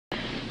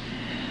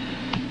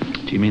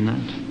Do you mean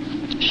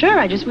that? Sure,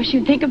 I just wish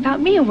you'd think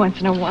about me once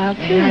in a while,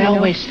 too. I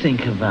always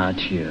think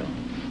about you.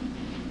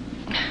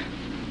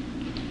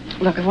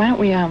 Look, why don't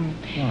we,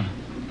 What?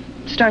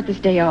 start this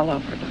day all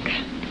over, look.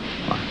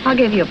 What? I'll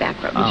give you a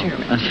back rub in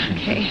German, okay.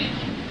 okay?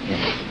 Yeah,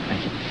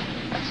 thank you.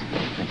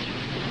 Thank you.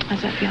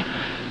 How's that feel?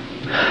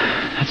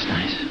 That's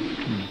nice.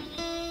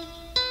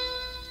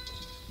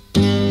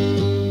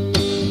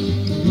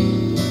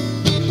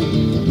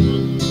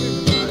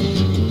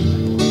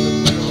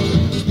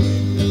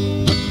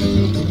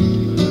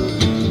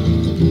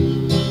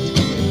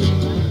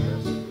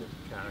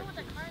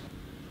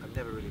 I've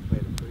never really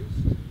played a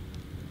priest.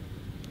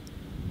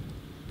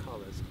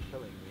 Collar's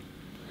killing me,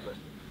 but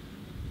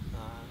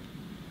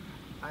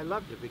I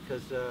loved it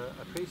because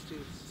a priest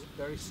is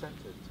very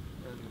centered,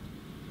 and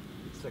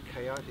it's a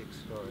chaotic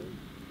story,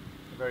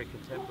 a very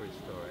contemporary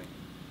story.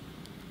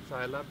 So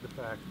I love the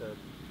fact that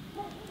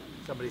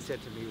somebody said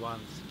to me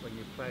once, when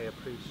you play a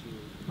priest, you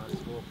must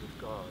walk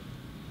with God.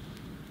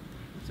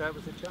 So it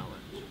was a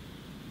challenge.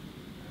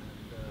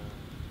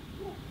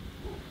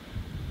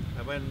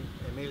 And when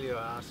Emilio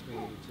asked me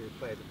to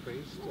play the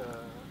priest,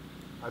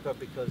 I thought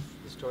because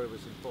the story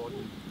was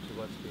important to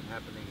what's been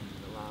happening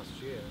in the last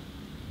year,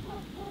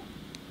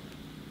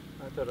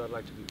 I thought I'd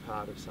like to be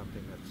part of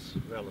something that's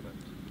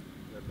relevant,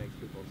 that makes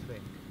people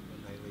think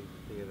when they leave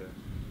the theatre.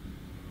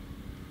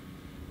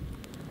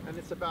 And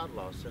it's about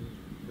loss, and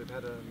we've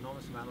had an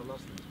enormous amount of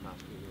loss in these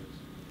past few years,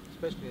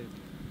 especially,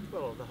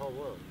 well, the whole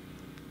world.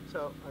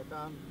 So I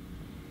found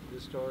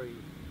this story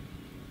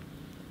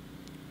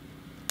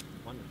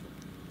wonderful.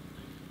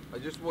 I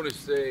just want to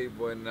say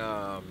when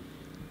I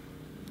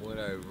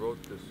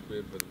wrote the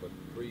script of the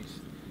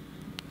priest,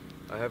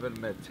 I haven't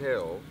met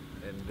Teo,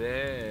 and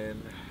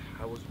then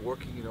I was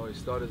working, you know, it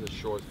started as a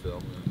short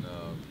film, and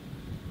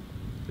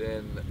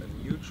then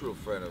a mutual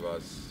friend of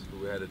us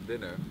who had a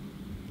dinner,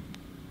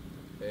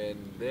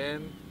 and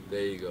then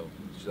there you go,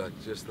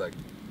 just like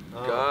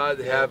God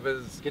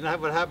happens. You know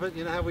what happened?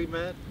 You know how we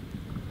met?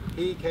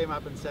 He came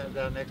up and sat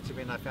down next to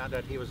me, and I found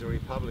out he was a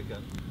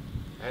Republican,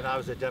 and I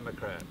was a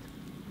Democrat.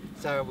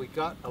 So we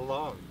got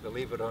along,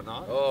 believe it or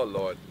not. Oh,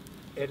 Lord.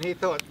 And he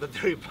thought that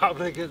the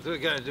Republicans were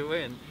going to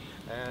win.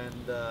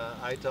 And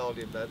I told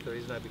him that the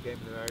reason I became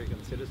an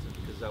American citizen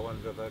because I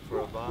wanted to vote for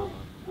Obama.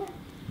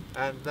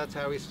 And that's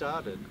how we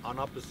started, on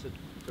opposite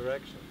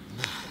directions.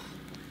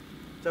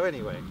 So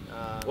anyway.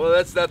 Well,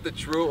 that's not the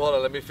truth. Hold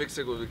on, let me fix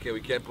it.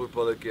 We can't put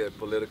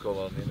political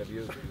on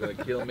interviews. It's going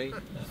to kill me.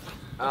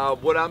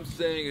 What I'm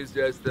saying is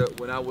just that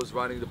when I was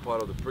writing the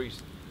part of the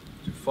priest,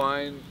 to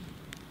find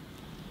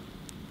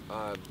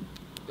I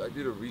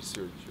did a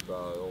research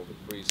about all the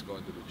priests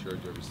going to the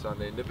church every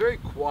Sunday, and they're very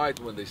quiet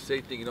when they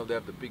say things, you know, they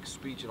have the big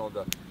speech and all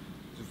that.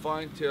 To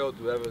find Teo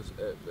to have a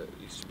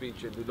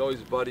speech and to know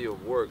his body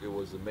of work, it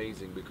was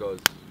amazing because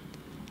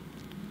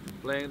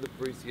playing the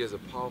priest, he has a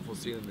powerful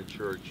scene in the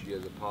church, he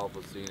has a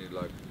powerful scene in,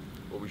 like,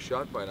 what we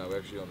shot by now,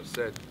 actually on the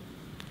set,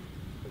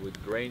 with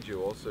Granger,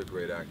 also a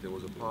great actor. It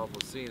was a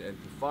powerful scene, and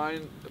to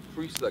find a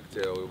priest like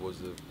Teo, it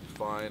was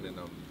fine, and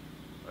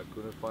I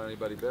couldn't find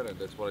anybody better, and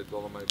that's what I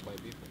told my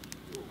people.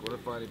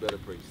 Couldn't find any better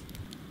priest.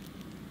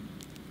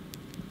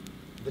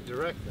 The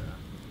director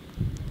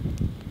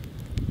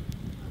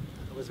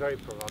was very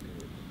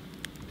provocative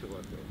to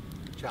work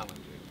with,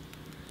 challenging.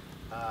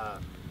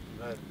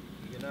 But,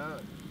 you know,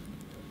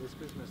 this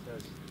business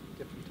has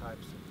different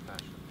types of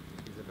passion.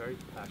 He's a very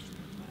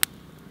passionate man,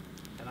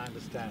 and I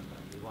understand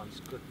that. He wants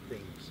good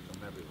things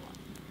from everyone.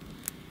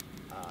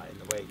 In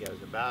the way he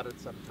goes about it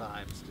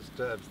sometimes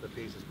disturbs the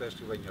piece,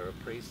 especially when you're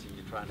a priest and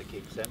you're trying to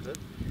keep centered.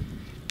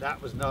 That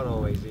was not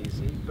always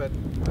easy, but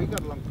we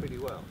got along pretty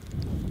well.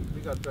 We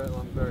got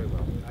along very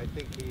well. I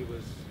think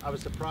I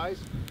was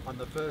surprised on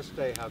the first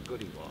day how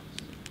good he was.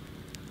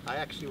 I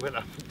actually went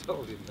up and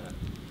told him that.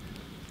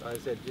 So I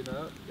said, you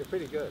know, you're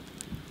pretty good.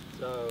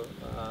 So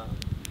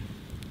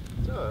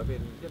I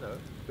mean, you know,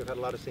 we've had a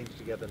lot of scenes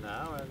together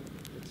now, and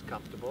it's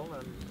comfortable,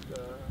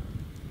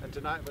 and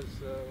tonight was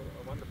a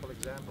wonderful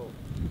example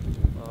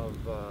of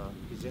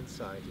his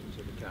insight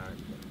into the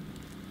character.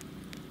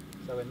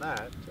 So in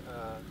that,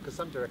 because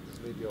some directors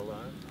leave you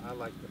alone, I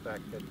like the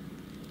fact that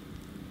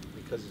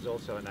because he's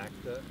also an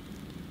actor,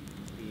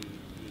 he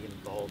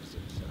involves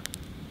himself.